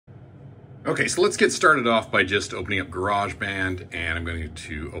Okay, so let's get started off by just opening up GarageBand, and I'm going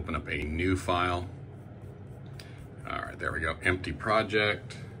to open up a new file. All right, there we go, empty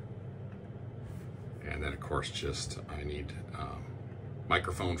project. And then of course I need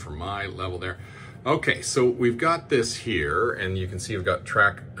microphone for my level there. Okay, so we've got this here, and you can see we've got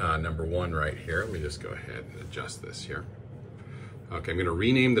track number 1 right here. Let me just go ahead and adjust this here. Okay, I'm going to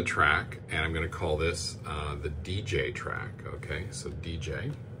rename the track, and I'm going to call this the DJ track. Okay, so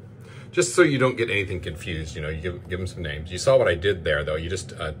DJ. Just so you don't get anything confused, you know, you give them some names. You saw what I did there, though. You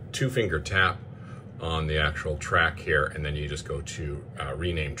just 2-finger tap on the actual track here, and then you just go to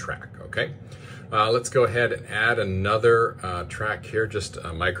rename track, okay? Let's go ahead and add another track here. Just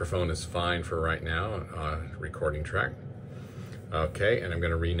a microphone is fine for right now, recording track. Okay, and I'm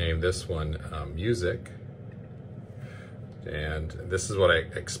gonna rename this one music. And this is what I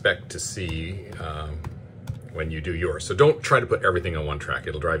expect to see when you do yours. So don't try to put everything on one track.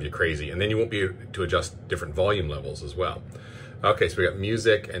 It'll drive you crazy. And then you won't be able to adjust different volume levels as well. Okay, so we got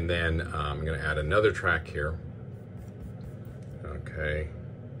music, and then I'm gonna add another track here. Okay.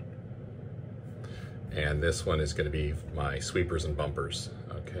 And this one is gonna be my sweepers and bumpers.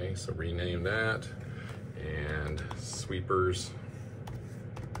 Okay, so rename that, and sweepers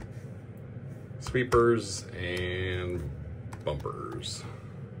and bumpers.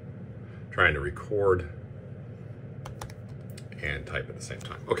 Trying to record and type at the same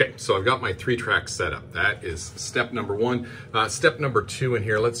time. Okay, so I've got my 3 tracks set up. That is step number 1. Step number 2 in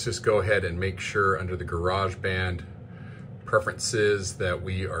here, let's just go ahead and make sure under the GarageBand preferences that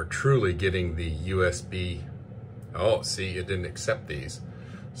we are truly getting the USB. Oh, see, it didn't accept these.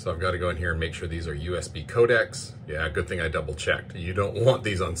 So I've got to go in here and make sure these are USB codecs. Yeah, good thing I double checked. You don't want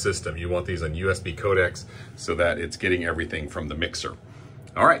these on system. You want these on USB codecs so that it's getting everything from the mixer.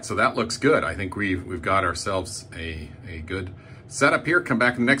 All right, so that looks good. I think we've got ourselves a good setup here. Come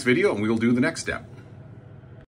back in the next video and we'll do the next step.